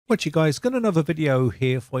What you guys, got another video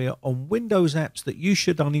here for you on Windows apps that you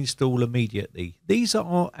should uninstall immediately. These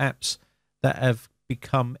are apps that have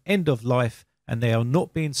become end of life and they are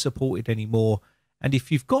not being supported anymore. And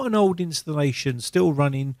if you've got an old installation still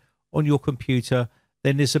running on your computer,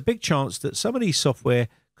 then there's a big chance that some of these software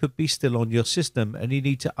could be still on your system and you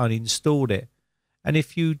need to uninstall it. And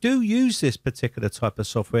if you do use this particular type of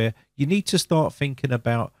software, you need to start thinking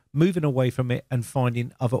about moving away from it and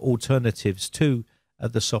finding other alternatives to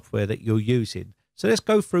the software that you're using. So let's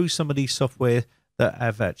go through some of these software that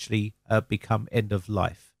have actually become end of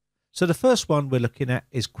life. So the first one we're looking at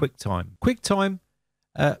is QuickTime. QuickTime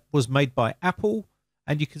was made by Apple,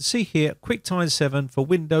 and you can see here QuickTime 7 for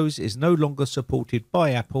Windows is no longer supported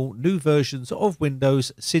by Apple. New versions of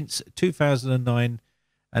Windows since 2009,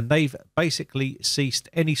 and they've basically ceased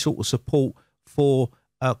any sort of support for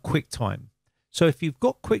QuickTime. So if you've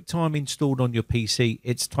got QuickTime installed on your PC,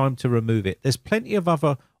 it's time to remove it. There's plenty of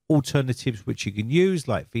other alternatives which you can use,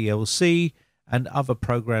 like VLC and other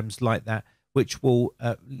programs like that, which will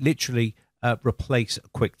literally replace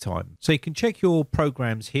QuickTime. So you can check your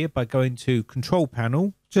programs here by going to Control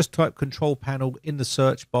Panel. Just type Control Panel in the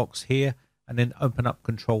search box here and then open up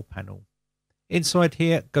Control Panel. Inside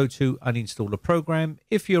here, go to Uninstall a Program.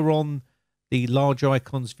 If you're on the large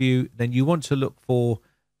icons view, then you want to look for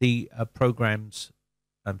the programs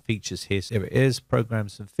and features here. So here it is,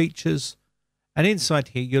 programs and features. And inside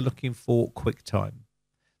here, you're looking for QuickTime.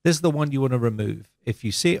 This is the one you want to remove. If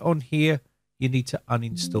you see it on here, you need to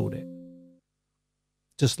uninstall it.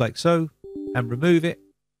 Just like so, and remove it.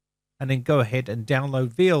 And then go ahead and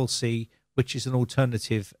download VLC, which is an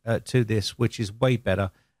alternative to this, which is way better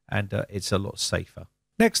and it's a lot safer.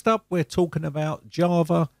 Next up, we're talking about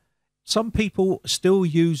Java. Some people still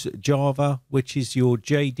use Java, which is your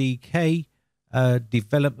JDK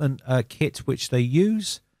development kit, which they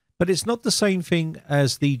use, but it's not the same thing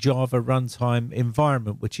as the Java runtime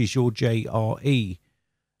environment, which is your JRE.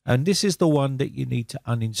 And this is the one that you need to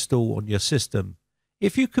uninstall on your system.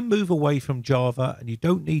 If you can move away from Java and you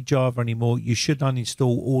don't need Java anymore, you should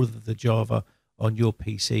uninstall all of the Java on your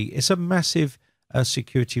PC. It's a massive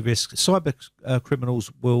security risk. Cyber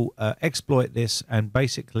criminals will exploit this, and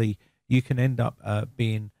basically you can end up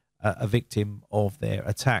being a victim of their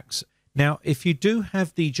attacks. Now, if you do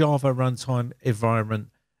have the Java runtime environment,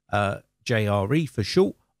 JRE for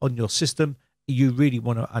short, on your system, you really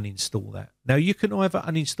want to uninstall that. Now, you can either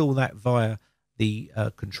uninstall that via the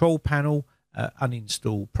control panel,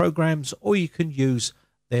 uninstall programs, or you can use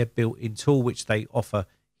their built-in tool, which they offer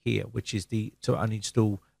here, which is to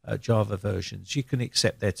uninstall Java versions. You can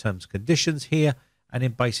accept their terms and conditions here, and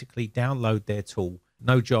then basically download their tool.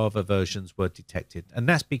 No Java versions were detected, and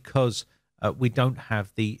that's because we don't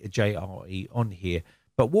have the JRE on here.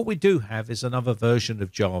 But what we do have is another version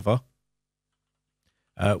of Java,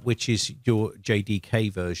 which is your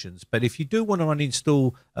JDK versions. But if you do want to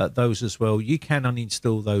uninstall those as well, you can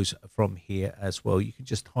uninstall those from here as well. You can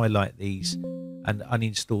just highlight these and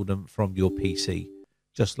uninstall them from your PC,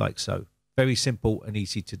 just like so. Very simple and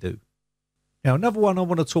easy to do. Now, another one I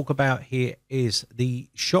want to talk about here is the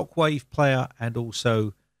Shockwave player and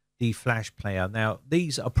also the Flash player. Now,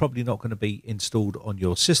 these are probably not going to be installed on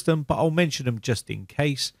your system, but I'll mention them just in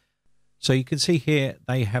case. So you can see here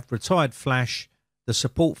they have retired Flash. The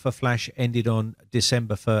support for Flash ended on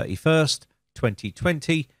December 31st,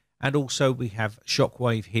 2020. And also we have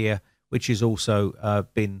Shockwave here, which has also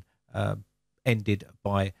been ended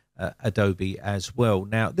by Adobe as well.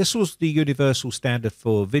 Now, this was the universal standard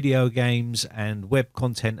for video games and web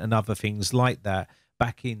content and other things like that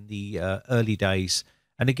back in the early days.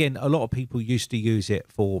 And again, a lot of people used to use it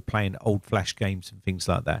for playing old Flash games and things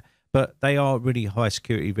like that. But they are really high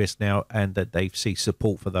security risk now, and that they've ceased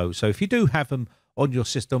support for those. So if you do have them on your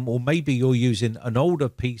system, or maybe you're using an older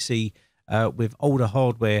PC with older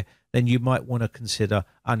hardware, then you might want to consider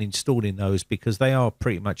uninstalling those, because they are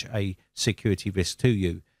pretty much a security risk to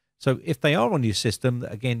you. So if they are on your system,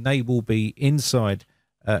 again, they will be inside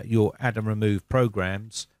your add and remove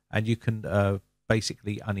programs, and you can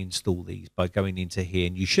basically uninstall these by going into here,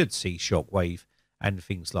 and you should see Shockwave and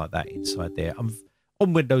things like that inside there.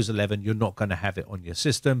 On Windows 11, you're not going to have it on your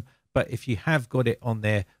system, but if you have got it on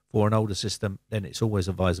there for an older system, then it's always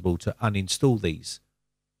advisable to uninstall these.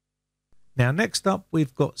 Now, next up,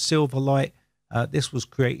 we've got Silverlight. This was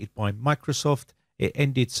created by Microsoft. It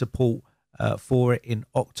ended support for it in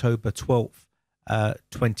October 12th,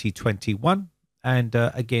 2021. And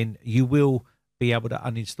again, you will be able to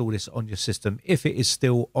uninstall this on your system if it is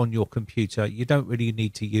still on your computer. You don't really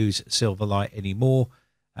need to use Silverlight anymore.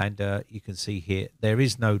 And you can see here, there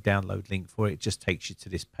is no download link for it. It just takes you to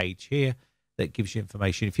this page here. that gives you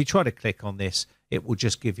information. If you try to click on this, it will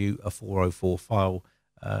just give you a 404 file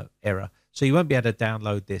error. So you won't be able to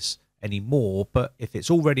download this anymore, but if it's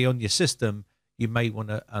already on your system, you may want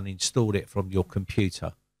to uninstall it from your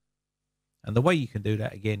computer. And the way you can do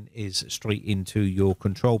that again is straight into your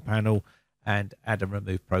control panel and add and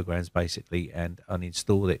remove programs basically, and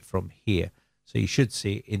uninstall it from here. So you should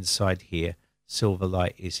see it inside here.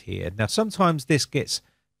 Silverlight is here. Now sometimes this gets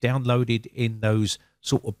downloaded in those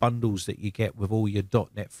sort of bundles that you get with all your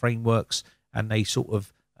 .NET frameworks, and they sort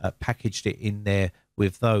of packaged it in there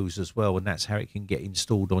with those as well, and that's how it can get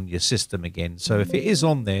installed on your system again. So if it is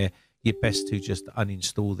on there, you're best to just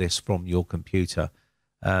uninstall this from your computer.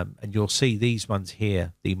 And you'll see these ones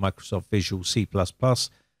here, the Microsoft Visual C++.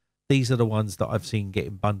 These are the ones that I've seen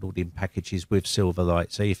getting bundled in packages with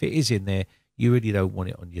Silverlight. So if it is in there, you really don't want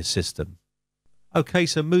it on your system. Okay,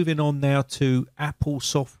 so moving on now to Apple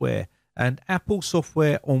software. And Apple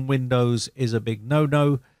software on Windows is a big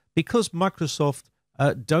no-no because Microsoft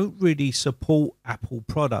don't really support Apple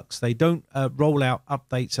products. They don't roll out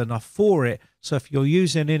updates enough for it. So if you're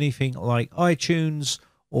using anything like iTunes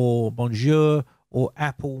or Bonjour or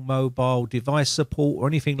Apple mobile device support or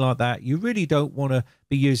anything like that, you really don't want to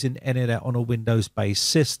be using any of that on a Windows-based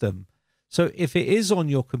system. So if it is on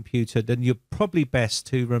your computer, then you're probably best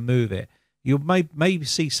to remove it. You may maybe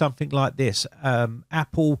see something like this,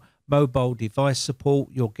 Apple mobile device support,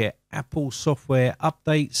 you'll get Apple software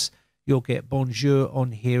updates, you'll get Bonjour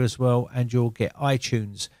on here as well, and you'll get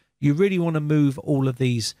iTunes. You really want to move all of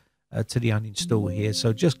these to the uninstall here,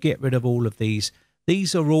 so just get rid of all of these.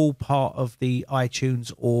 These are all part of the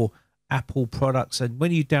iTunes or Apple products, and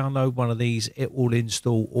when you download one of these, it will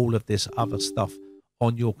install all of this other stuff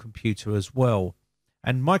on your computer as well.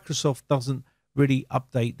 And Microsoft doesn't really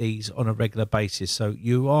update these on a regular basis, so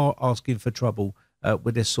you are asking for trouble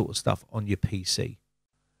with this sort of stuff on your PC.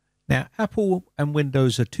 Now, Apple and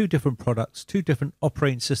Windows are two different products, two different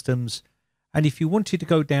operating systems, and if you wanted to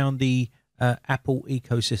go down the Apple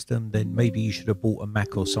ecosystem, then maybe you should have bought a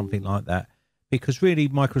Mac or something like that, because really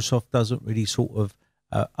Microsoft doesn't really sort of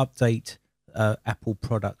update Apple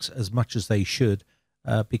products as much as they should,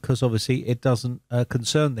 because obviously it doesn't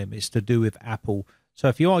concern them. It's to do with Apple. So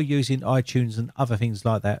if you are using iTunes and other things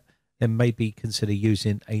like that, then maybe consider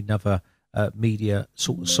using another media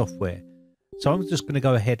sort of software. So I'm just going to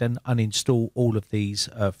go ahead and uninstall all of these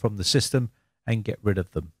from the system and get rid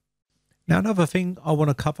of them. Now, another thing I want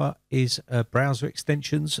to cover is browser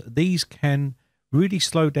extensions. These can really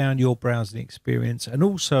slow down your browsing experience, and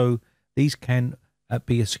also these can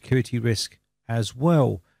be a security risk as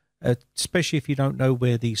well, especially if you don't know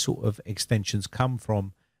where these sort of extensions come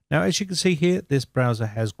from. Now, as you can see here, this browser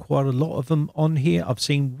has quite a lot of them on here. I've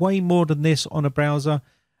seen way more than this on a browser,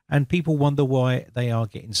 and people wonder why they are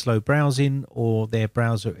getting slow browsing or their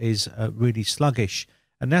browser is really sluggish.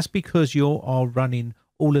 And that's because you are running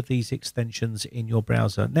all of these extensions in your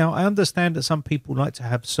browser. Now, I understand that some people like to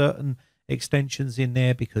have certain extensions in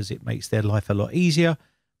there because it makes their life a lot easier,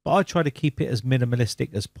 but I try to keep it as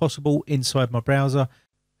minimalistic as possible inside my browser.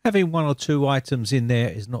 Having one or two items in there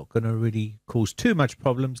is not going to really cause too much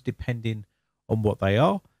problems depending on what they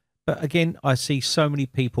are. But again, I see so many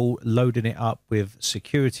people loading it up with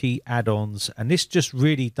security add-ons, and this just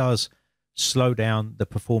really does slow down the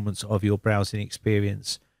performance of your browsing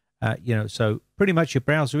experience. So pretty much your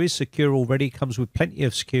browser is secure already, comes with plenty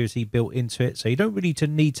of security built into it, so you don't really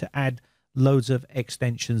need to add loads of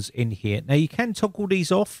extensions in here. Now, you can toggle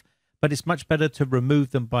these off, but it's much better to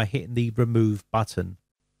remove them by hitting the remove button.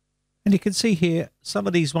 And you can see here, some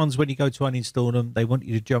of these ones, when you go to uninstall them, they want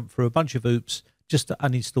you to jump through a bunch of hoops just to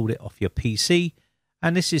uninstall it off your PC.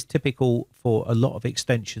 And this is typical for a lot of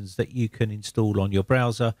extensions that you can install on your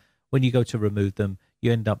browser. When you go to remove them,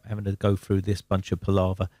 you end up having to go through this bunch of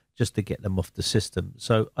palaver just to get them off the system.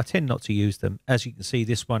 So I tend not to use them. As you can see,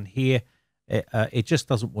 this one here, it just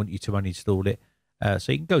doesn't want you to uninstall it.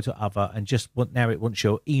 So you can go to other and now it wants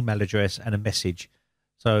your email address and a message.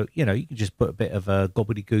 So, you can just put a bit of a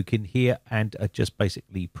gobbledygook in here and just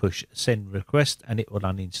basically push send request, and it will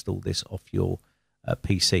uninstall this off your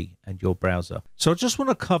PC and your browser. So I just want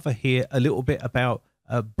to cover here a little bit about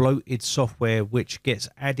bloated software which gets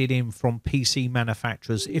added in from PC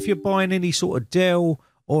manufacturers. If you're buying any sort of Dell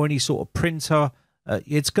or any sort of printer,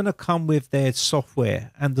 it's going to come with their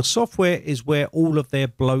software, and the software is where all of their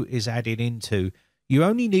bloat is added into. You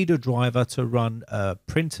only need a driver to run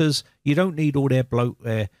printers. You don't need all their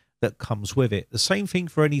bloatware that comes with it. The same thing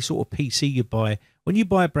for any sort of PC you buy. When you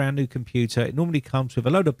buy a brand new computer, it normally comes with a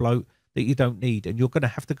load of bloat that you don't need, and you're going to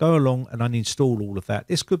have to go along and uninstall all of that.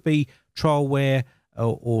 This could be trialware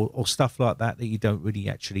or stuff like that that you don't really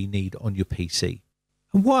actually need on your PC.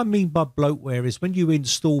 And what I mean by bloatware is when you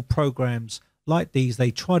install programs like these,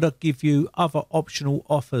 they try to give you other optional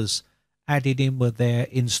offers added in with their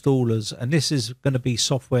installers. And this is going to be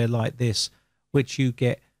software like this, which you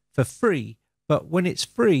get for free. But when it's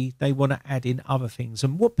free, they want to add in other things.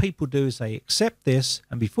 And what people do is they accept this,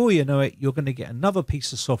 and before you know it, you're going to get another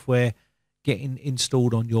piece of software getting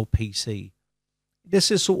installed on your PC. This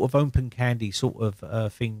is sort of open candy sort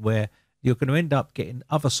of thing where you're going to end up getting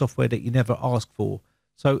other software that you never asked for.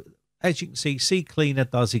 So as you can see, CCleaner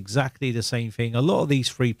does exactly the same thing. A lot of these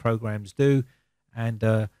free programs do.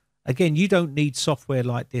 And again, you don't need software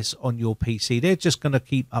like this on your PC. They're just going to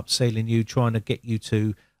keep upselling you, trying to get you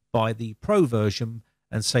to buy the pro version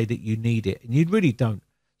and say that you need it. And you really don't.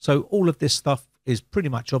 So all of this stuff is pretty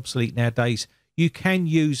much obsolete nowadays. You can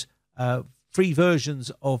use free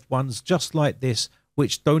versions of ones just like this,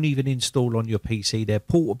 which don't even install on your PC. They're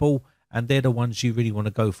portable, and they're the ones you really want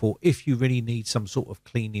to go for if you really need some sort of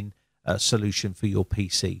cleaning solution for your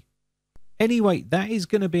PC. Anyway, that is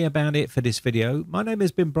going to be about it for this video. My name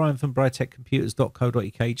has been Brian from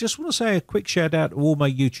briteccomputers.co.uk. Just want to say a quick shout out to all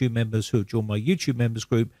my YouTube members who have joined my YouTube members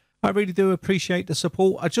group. I really do appreciate the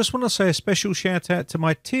support. I just want to say a special shout out to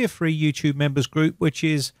my tier 3 YouTube members group, which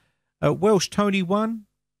is Welsh Tony 1,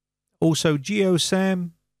 also Geo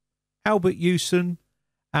Sam, Albert Hewson,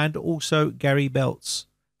 and also Gary Belts.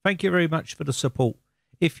 Thank you very much for the support.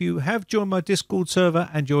 If you have joined my Discord server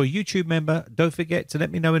and you're a YouTube member, don't forget to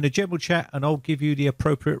let me know in the general chat and I'll give you the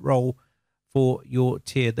appropriate role for your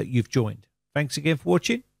tier that you've joined. Thanks again for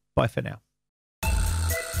watching. Bye for now.